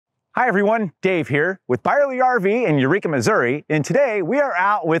Hi everyone, Dave here with Byerly RV in Eureka, Missouri, and today we are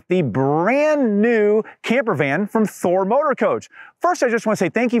out with the brand new camper van from Thor Motor Coach. First, I just want to say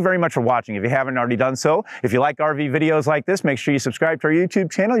thank you very much for watching. If you haven't already done so, if you like RV videos like this, make sure you subscribe to our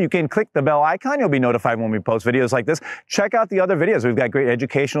YouTube channel. You can click the bell icon. You'll be notified when we post videos like this. Check out the other videos. We've got great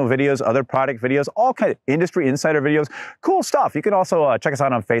educational videos, other product videos, all kind of industry insider videos, cool stuff. You can also check us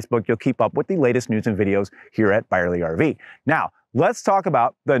out on Facebook. You'll keep up with the latest news and videos here at Byerly RV. Now, let's talk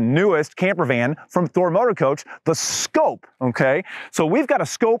about the newest camper van from Thor Motor Coach, the Scope, okay? So we've got a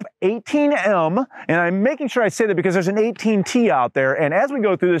Scope 18M, and I'm making sure I say that because there's an 18T out there, and as we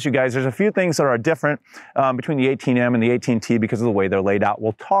go through this, you guys, there's a few things that are different between the 18M and the 18T because of the way they're laid out.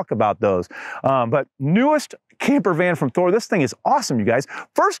 We'll talk about those. But newest camper van from Thor, this thing is awesome, you guys.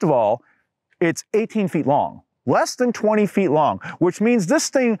 First of all, it's 18 feet long, less than 20 feet long, which means this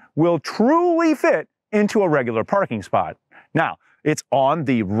thing will truly fit into a regular parking spot. Now, it's on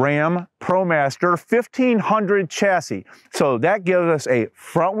the Ram ProMaster 1500 chassis. So that gives us a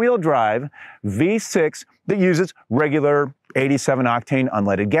front-wheel drive V6 that uses regular 87 octane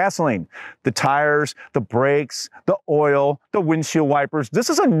unleaded gasoline. The tires, the brakes, the oil, the windshield wipers. This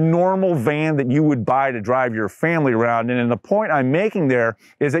is a normal van that you would buy to drive your family around. And the point I'm making there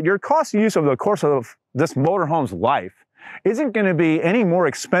is that your cost of use over the course of this motorhome's life isn't going to be any more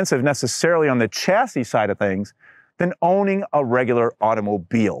expensive necessarily on the chassis side of things than owning a regular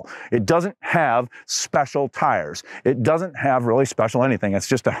automobile. It doesn't have special tires. It doesn't have really special anything. It's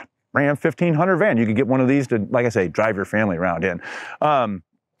just a Ram 1500 van. You could get one of these to, like I say, drive your family around in.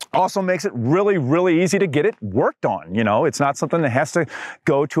 Also makes it really, really easy to get it worked on. You know, it's not something that has to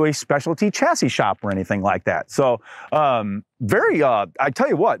go to a specialty chassis shop or anything like that. So I tell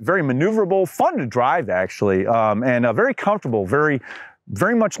you what, very maneuverable, fun to drive actually, and very comfortable,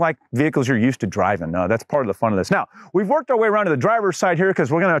 very much like vehicles you're used to driving. That's part of the fun of this. Now, we've worked our way around to the driver's side here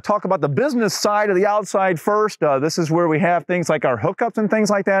because we're going to talk about the business side of the outside first. This is where we have things like our hookups and things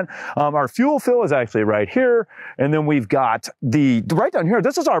like that. Our fuel fill is actually right here. And then we've got right down here,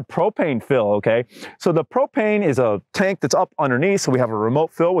 this is our propane fill, okay? So the propane is a tank that's up underneath. So we have a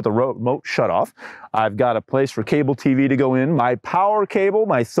remote fill with a remote shutoff. I've got a place for cable TV to go in. My power cable,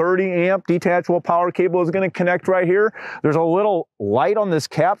 my 30 amp detachable power cable is going to connect right here. There's a little light on this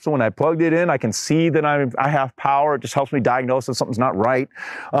cap, so when I plugged it in, I can see that I have power. It just helps me diagnose if something's not right.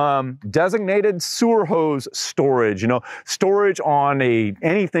 Designated sewer hose storage. You know, storage on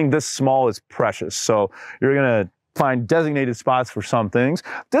anything this small is precious. So you're gonna find designated spots for some things.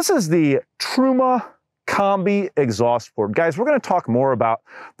 This is the Truma Combi exhaust port. Guys, we're going to talk more about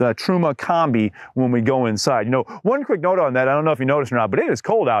the Truma Combi when we go inside. You know, one quick note on that, I don't know if you noticed or not, but it is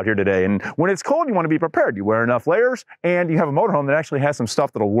cold out here today. And when it's cold, you want to be prepared. You wear enough layers and you have a motorhome that actually has some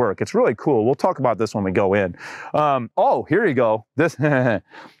stuff that'll work. It's really cool. We'll talk about this when we go in. Oh, here you go. That's the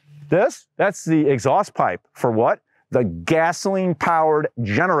exhaust pipe for what? The gasoline powered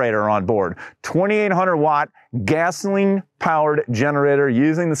generator on board. 2800 watt gasoline powered generator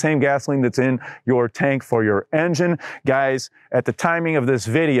using the same gasoline that's in your tank for your engine. Guys, at the timing of this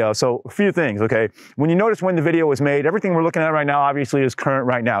video, so a few things, okay? When you notice when the video was made, everything we're looking at right now obviously is current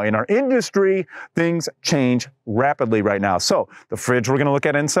right now. In our industry, things change rapidly right now. So the fridge we're gonna look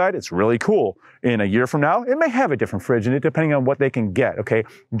at inside, it's really cool. In a year from now, it may have a different fridge in it depending on what they can get, okay?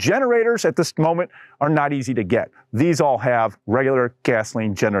 Generators at this moment are not easy to get. These all have regular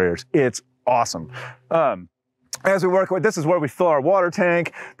gasoline generators. It's awesome. As we work with, this is where we fill our water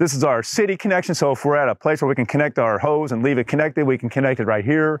tank. This is our city connection. So if we're at a place where we can connect our hose and leave it connected, we can connect it right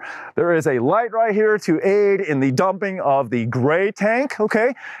here. There is a light right here to aid in the dumping of the gray tank,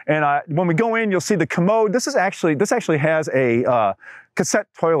 okay? And when we go in, you'll see the commode. This actually has a cassette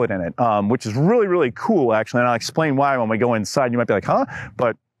toilet in it, which is really, really cool, actually. And I'll explain why when we go inside. You might be like, huh?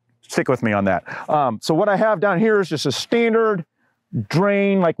 But stick with me on that. So what I have down here is just a standard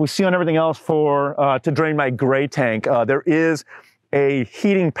drain like we see on everything else for to drain my gray tank. There is a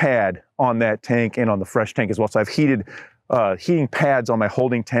heating pad on that tank and on the fresh tank as well. So I've heating pads on my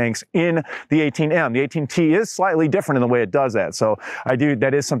holding tanks in the 18M. The 18T is slightly different in the way it does that. So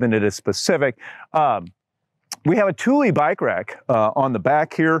that is something that is specific. We have a Thule bike rack on the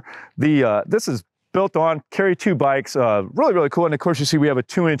back here. This is built on, carry two bikes, really, really cool. And of course you see we have a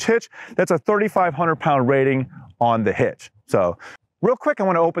 2-inch hitch. That's a 3,500 pound rating on the hitch. So real quick, I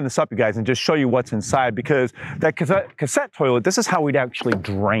want to open this up, you guys, and just show you what's inside, because that cassette toilet, this is how we'd actually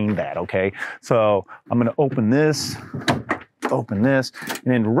drain that, okay? So I'm going to open this, and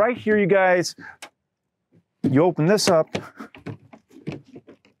then right here, you guys, you open this up.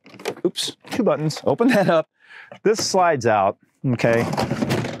 Oops, 2 buttons. Open that up. This slides out, okay?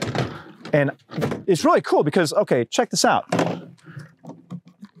 And it's really cool because, okay, check this out.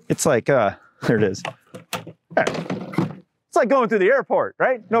 It's like, there it is. It's like going through the airport,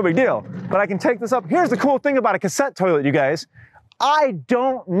 right? No big deal. But I can take this up. Here's the cool thing about a cassette toilet, you guys. I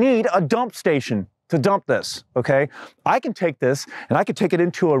don't need a dump station to dump this, okay? I can take this and I could take it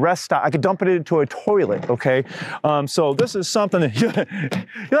into a rest stop. I could dump it into a toilet, okay? So this is something that you'll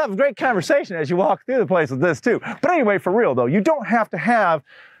have a great conversation as you walk through the place with this too. But anyway, for real though, you don't have to have,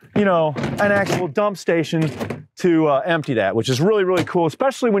 you know, an actual dump station to empty that, which is really, really cool,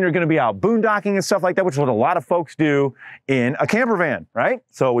 especially when you're gonna be out boondocking and stuff like that, which is what a lot of folks do in a camper van, right?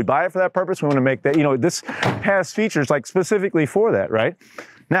 So we buy it for that purpose. We wanna make that, you know, this has features like specifically for that, right?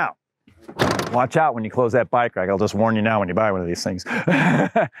 Now, watch out when you close that bike rack. I'll just warn you now when you buy one of these things.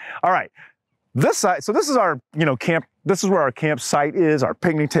 All right, this side, so this is our, you know, this is where our campsite is, our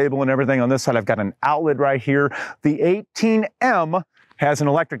picnic table and everything. On this side, I've got an outlet right here. The 18M has an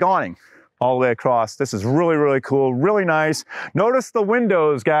electric awning all the way across. This is really, really cool, really nice. Notice the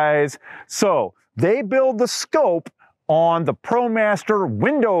windows, guys. So they build the scope on the ProMaster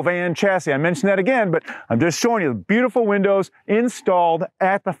window van chassis. I mentioned that again, but I'm just showing you the beautiful windows installed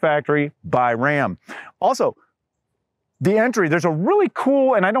at the factory by Ram. Also, the entry, there's a really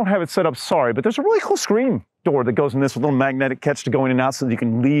cool, and I don't have it set up, sorry, but there's a really cool screen door that goes in this with a little magnetic catch to go in and out so that you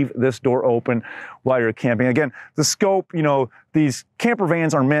can leave this door open while you're camping. Again, the scope, you know, these camper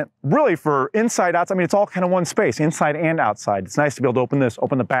vans are meant really for inside, outside. I mean, it's all kind of one space, inside and outside. It's nice to be able to open this,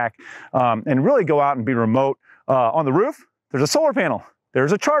 open the back, and really go out and be remote. On the roof, there's a solar panel.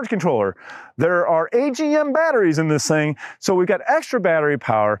 There's a charge controller. There are AGM batteries in this thing. So we've got extra battery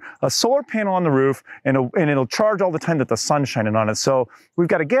power, a solar panel on the roof, and it'll charge all the time that the sun's shining on it. So we've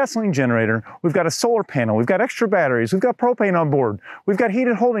got a gasoline generator. We've got a solar panel. We've got extra batteries. We've got propane on board. We've got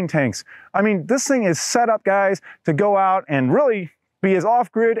heated holding tanks. I mean, this thing is set up, guys, to go out and really be as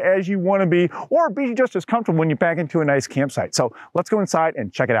off-grid as you want to be, or be just as comfortable when you pack into a nice campsite. So let's go inside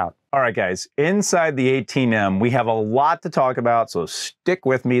and check it out. All right, guys, inside the 18M, we have a lot to talk about, so stick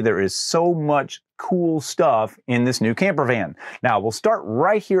with me. There is so much cool stuff in this new camper van. Now, we'll start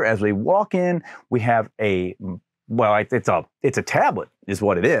right here as we walk in. We have a, well, it's a tablet is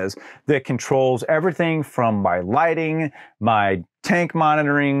what it is, that controls everything from my lighting, my tank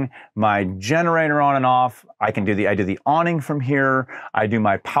monitoring, my generator on and off. I do the awning from here. I do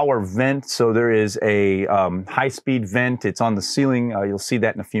my power vent. So there is a high-speed vent. It's on the ceiling. You'll see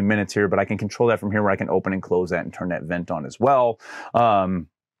that in a few minutes here, but I can control that from here where I can open and close that and turn that vent on as well.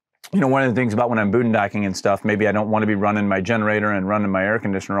 You know, one of the things about when I'm boondocking and stuff, maybe I don't want to be running my generator and running my air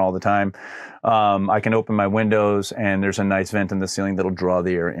conditioner all the time. I can open my windows and there's a nice vent in the ceiling that'll draw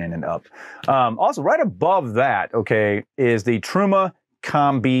the air in and up. Also, right above that, okay, is the Truma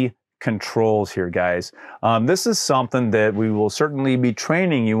Combi controls here, guys. This is something that we will certainly be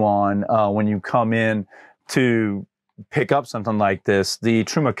training you on when you come in to pick up something like this. The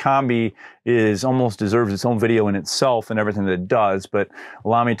Truma Combi almost deserves its own video in itself and everything that it does, but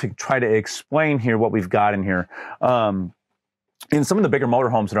allow me to try to explain here what we've got in here. In some of the bigger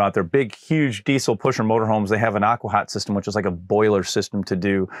motorhomes that are out there, big, huge diesel pusher motorhomes, they have an aqua-hot system, which is like a boiler system to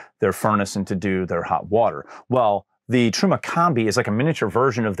do their furnace and to do their hot water. Well, the Truma Combi is like a miniature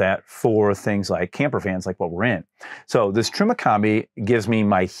version of that for things like camper vans, like what we're in. So this Truma Combi gives me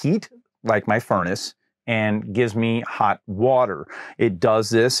my heat, like my furnace, and gives me hot water. It does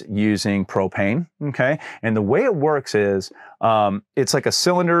this using propane, okay? And the way it works is, it's like a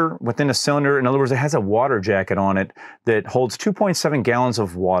cylinder within a cylinder. In other words, it has a water jacket on it that holds 2.7 gallons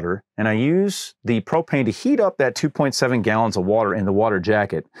of water. And I use the propane to heat up that 2.7 gallons of water in the water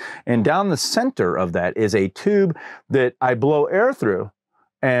jacket. And down the center of that is a tube that I blow air through.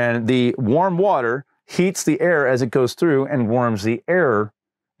 And the warm water heats the air as it goes through and warms the air.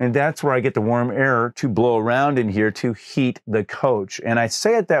 And that's where I get the warm air to blow around in here to heat the coach. And I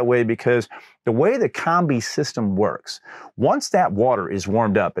say it that way because the way the Combi system works, once that water is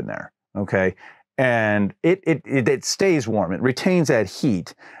warmed up in there, okay, and it stays warm, it retains that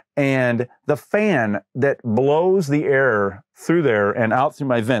heat, and the fan that blows the air through there and out through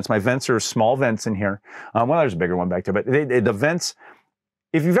my vents are small vents in here. Well, there's a bigger one back there, but the vents,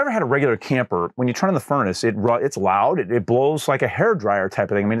 if you've ever had a regular camper, when you turn on the furnace, it's loud. It blows like a hairdryer type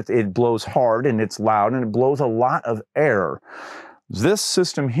of thing. I mean, it blows hard and it's loud and it blows a lot of air. This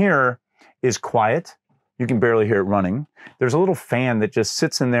system here is quiet. You can barely hear it running. There's a little fan that just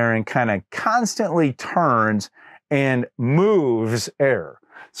sits in there and kind of constantly turns and moves air.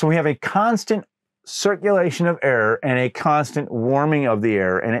 So we have a constant circulation of air and a constant warming of the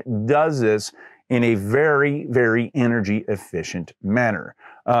air, and it does this in a very, very energy efficient manner.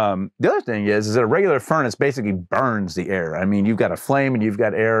 The other thing is that a regular furnace basically burns the air. I mean, you've got a flame and you've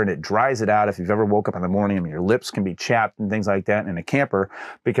got air and it dries it out. If you've ever woke up in the morning, I mean, your lips can be chapped and things like that in a camper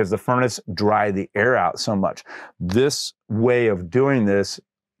because the furnace dried the air out so much. This way of doing this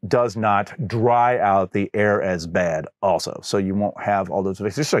does not dry out the air as bad also. So you won't have all those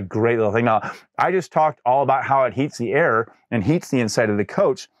effects. It's just a great little thing. Now, I just talked all about how it heats the air and heats the inside of the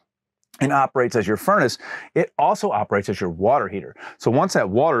coach and operates as your furnace. It also operates as your water heater. So once that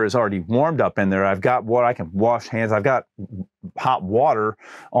water is already warmed up in there, I've got water, I can wash hands, I've got hot water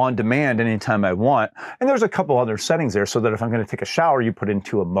on demand anytime I want. And there's a couple other settings there so that if I'm going to take a shower, you put it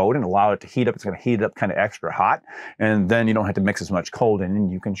into a mode and allow it to heat up. It's going to heat it up kind of extra hot. And then you don't have to mix as much cold in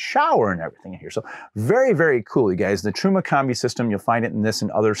and you can shower and everything in here. So very, very cool, you guys. The Truma Combi system, you'll find it in this and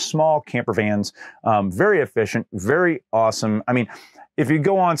other small camper vans. Very efficient, very awesome. I mean, if you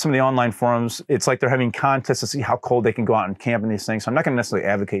go on some of the online forums, it's like they're having contests to see how cold they can go out and camp in these things. So I'm not going to necessarily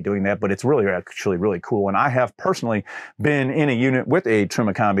advocate doing that, but it's really actually really cool. And I have personally been in a unit with a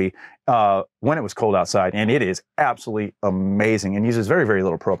Truma Combi when it was cold outside, and it is absolutely amazing and uses very, very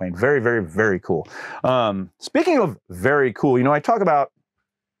little propane. Very, very, very cool. Speaking of very cool, you know, I talked about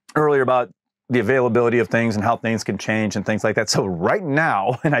earlier about the availability of things and how things can change and things like that. So right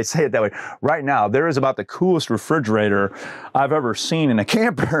now, and I say it that way, right now, there is about the coolest refrigerator I've ever seen in a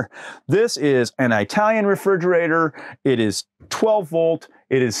camper. This is an Italian refrigerator. It is 12 volt.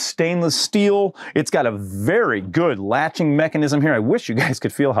 It is stainless steel. It's got a very good latching mechanism here. I wish you guys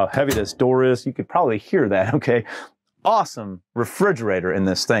could feel how heavy this door is. You could probably hear that, okay? Awesome refrigerator in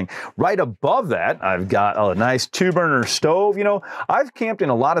this thing. Right above that, I've got a nice 2-burner stove. You know, I've camped in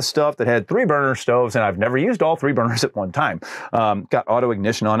a lot of stuff that had 3-burner stoves, and I've never used all 3 burners at one time. Got auto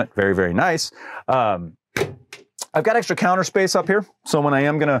ignition on it. Very, very nice. I've got extra counter space up here. So when I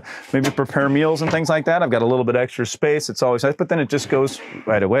am gonna maybe prepare meals and things like that, I've got a little bit extra space. It's always nice, but then it just goes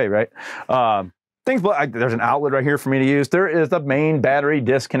right away, right? There's an outlet right here for me to use. There is the main battery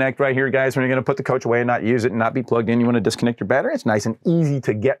disconnect right here, guys. When you're going to put the coach away and not use it and not be plugged in, you want to disconnect your battery. It's nice and easy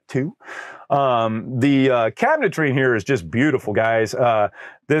to get to. The cabinetry in here is just beautiful, guys.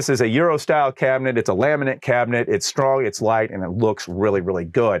 This is a Euro style cabinet. It's a laminate cabinet. It's strong, it's light, and it looks really, really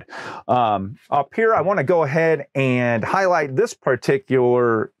good. Up here, I want to go ahead and highlight this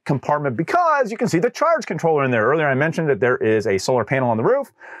particular compartment because you can see the charge controller in there. Earlier, I mentioned that there is a solar panel on the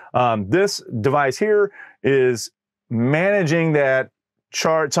roof. This device here is managing that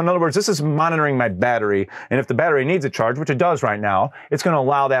charge. So in other words, this is monitoring my battery. And if the battery needs a charge, which it does right now, it's going to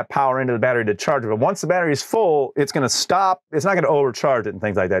allow that power into the battery to charge it. But once the battery is full, it's going to stop. It's not going to overcharge it and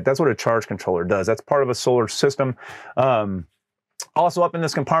things like that. That's what a charge controller does. That's part of a solar system. Also up in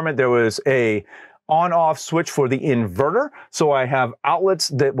this compartment, there was a on-off switch for the inverter. So I have outlets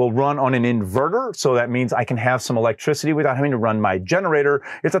that will run on an inverter. So that means I can have some electricity without having to run my generator.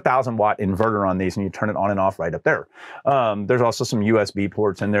 It's a 1,000-watt inverter on these and you turn it on and off right up there. There's also some USB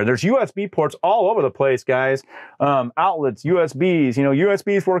ports in there. There's USB ports all over the place, guys. Outlets, USBs, you know,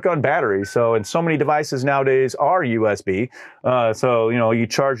 USBs work on batteries. So, and so many devices nowadays are USB. So, you know, you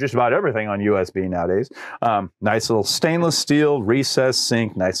charge just about everything on USB nowadays. Nice little stainless steel recessed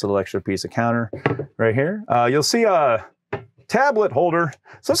sink, nice little extra piece of counter right here. You'll see a tablet holder.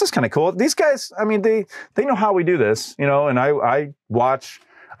 So this is kind of cool. These guys, I mean, they know how we do this, you know, and I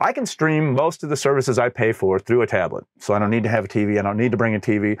can stream most of the services I pay for through a tablet. So I don't need to have a TV. I don't need to bring a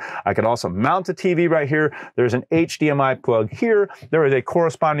TV. I could also mount a TV right here. There's an HDMI plug here. There is a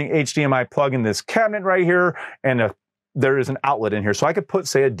corresponding HDMI plug in this cabinet right here. And there is an outlet in here. So I could put,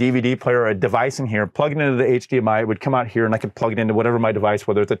 say, a DVD player or a device in here, plug it into the HDMI, it would come out here, and I could plug it into whatever my device,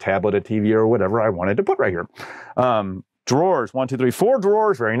 whether it's a tablet, a TV, or whatever I wanted to put right here. Drawers, 1, 2, 3, 4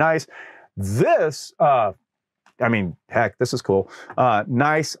 drawers, very nice. This, I mean, heck, this is cool.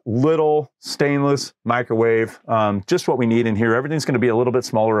 Nice little stainless microwave, just what we need in here. Everything's gonna be a little bit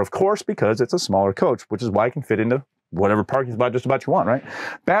smaller, of course, because it's a smaller coach, which is why it can fit into whatever parking spot just about you want, right?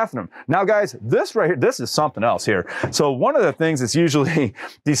 Bathroom. Now, guys, this right here, this is something else here. So one of the things that's usually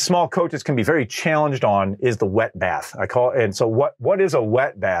these small coaches can be very challenged on is the wet bath. I call it, and so what is a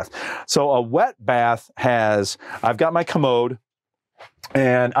wet bath? So a wet bath has, I've got my commode,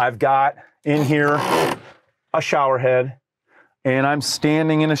 and I've got in here a shower head, and I'm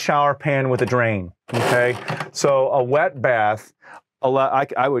standing in a shower pan with a drain, okay? So a wet bath,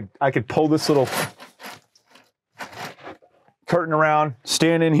 I could pull this little curtain around,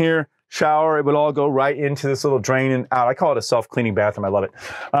 stand in here, shower, it would all go right into this little drain and out. I call it a self-cleaning bathroom. I love it.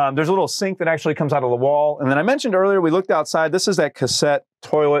 There's a little sink that actually comes out of the wall. And then I mentioned earlier, we looked outside. This is that cassette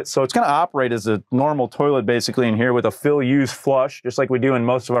toilet. So it's going to operate as a normal toilet basically in here with a fill-use flush, just like we do in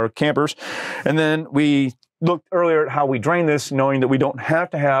most of our campers. And then we looked earlier at how we drain this, knowing that we don't have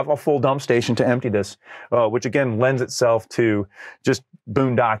to have a full dump station to empty this, which again lends itself to just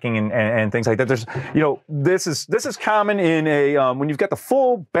boondocking and things like that. There's, this is common in a when you've got the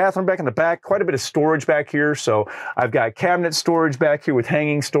full bathroom back in the back, quite a bit of storage back here. So I've got cabinet storage back here with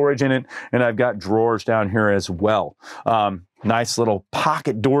hanging storage in it, and I've got drawers down here as well. Nice little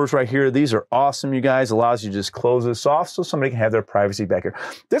pocket doors right here. These are awesome, you guys. Allows you to just close this off so somebody can have their privacy back here.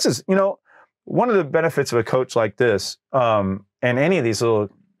 This is, one of the benefits of a coach like this, and any of these little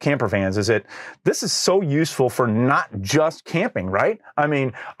camper vans, is that this is so useful for not just camping, right? I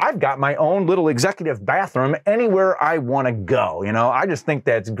mean, I've got my own little executive bathroom anywhere I want to go. I just think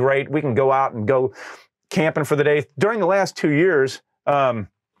that's great. We can go out and go camping for the day. During the last 2 years,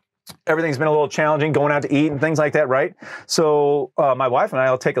 everything's been a little challenging, going out to eat and things like that, right? So my wife and I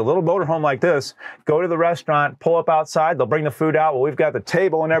will take a little motorhome like this, go to the restaurant, pull up outside, they'll bring the food out. Well, we've got the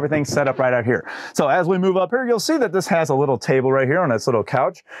table and everything set up right out here. So as we move up here, you'll see that this has a little table right here on this little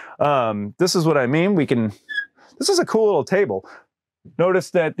couch. This is what I mean. This is a cool little table.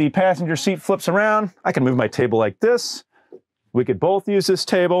 Notice that the passenger seat flips around. I can move my table like this. We could both use this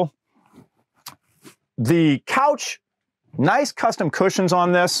table. The couch, nice custom cushions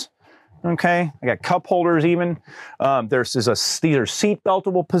on this. Okay, I got cup holders even. These are seat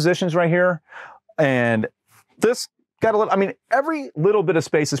beltable positions right here. And this got a little, every little bit of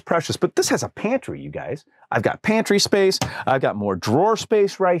space is precious, but this has a pantry, you guys. I've got pantry space. I've got more drawer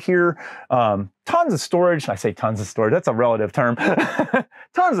space right here. Tons of storage. I say tons of storage, that's a relative term.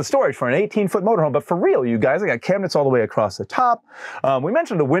 Tons of storage for an 18-foot motorhome, but for real, you guys, I got cabinets all the way across the top. We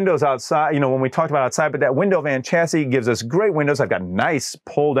mentioned the windows outside, when we talked about outside, but that window van chassis gives us great windows. I've got nice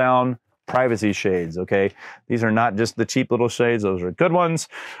pull-down privacy shades, okay? These are not just the cheap little shades, those are good ones.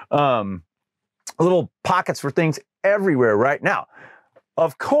 Little pockets for things everywhere right now.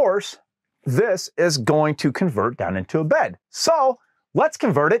 Of course, this is going to convert down into a bed. So let's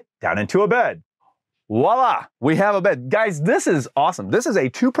convert it down into a bed. Voila, we have a bed. Guys, this is awesome. This is a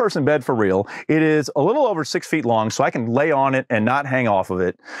 2-person bed for real. It is a little over 6 feet long, so I can lay on it and not hang off of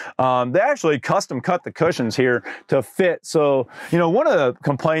it. They actually custom cut the cushions here to fit. So, one of the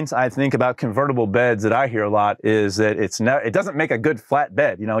complaints I think about convertible beds that I hear a lot is that it doesn't make a good flat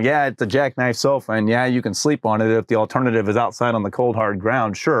bed. Yeah, it's a jackknife sofa, and yeah, you can sleep on it if the alternative is outside on the cold, hard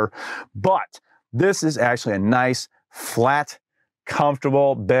ground, sure. But this is actually a nice, flat,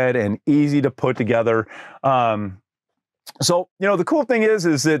 comfortable bed and easy to put together. So, the cool thing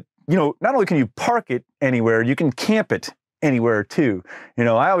is that, not only can you park it anywhere, you can camp it anywhere too.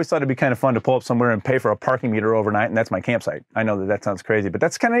 I always thought it'd be kind of fun to pull up somewhere and pay for a parking meter overnight, and that's my campsite. I know that sounds crazy, but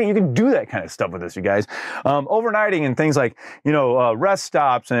that's kind of, you can do that kind of stuff with this, you guys. Overnighting and things like, rest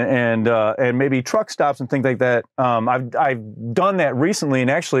stops and maybe truck stops and things like that. I've done that recently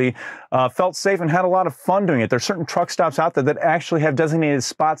and actually felt safe and had a lot of fun doing it. There's certain truck stops out there that actually have designated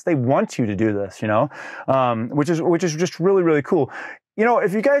spots. They want you to do this, which is just really, really cool.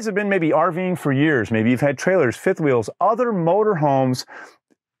 If you guys have been maybe RVing for years, maybe you've had trailers, fifth wheels, other motorhomes,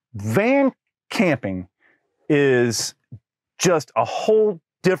 van camping is just a whole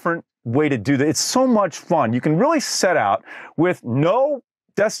different way to do that. It's so much fun. You can really set out with no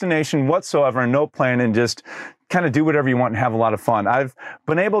destination whatsoever and no plan and just kind of do whatever you want and have a lot of fun. I've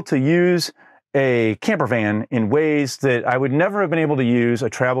been able to use a camper van in ways that I would never have been able to use a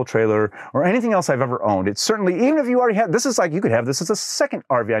travel trailer or anything else I've ever owned. It's certainly, even if you already have, this is like, you could have this as a second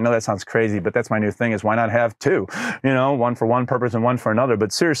RV. I know that sounds crazy, but that's my new thing, is why not have two? One for one purpose and one for another.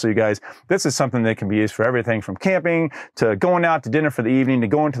 But seriously, you guys, this is something that can be used for everything from camping to going out to dinner for the evening to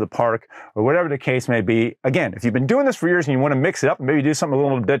going to the park or whatever the case may be. Again, if you've been doing this for years and you want to mix it up and maybe do something a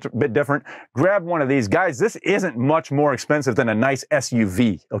little bit different, grab one of these. Guys, this isn't much more expensive than a nice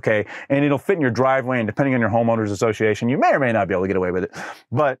SUV, okay? And it'll fit in your driveway, and depending on your homeowners association, you may or may not be able to get away with it.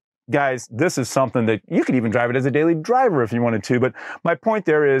 But guys, this is something that you could even drive it as a daily driver if you wanted to. But my point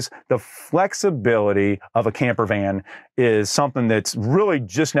there is the flexibility of a camper van is something that's really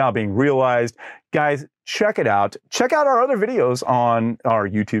just now being realized. Guys, check it out. Check out our other videos on our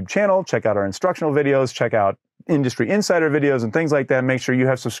YouTube channel. Check out our instructional videos. Check out industry insider videos and things like that. Make sure you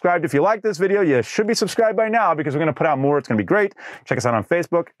have subscribed. If you like this video, you should be subscribed by now because we're going to put out more. It's going to be great. Check us out on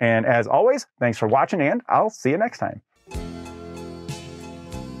Facebook. And as always, thanks for watching, and I'll see you next time.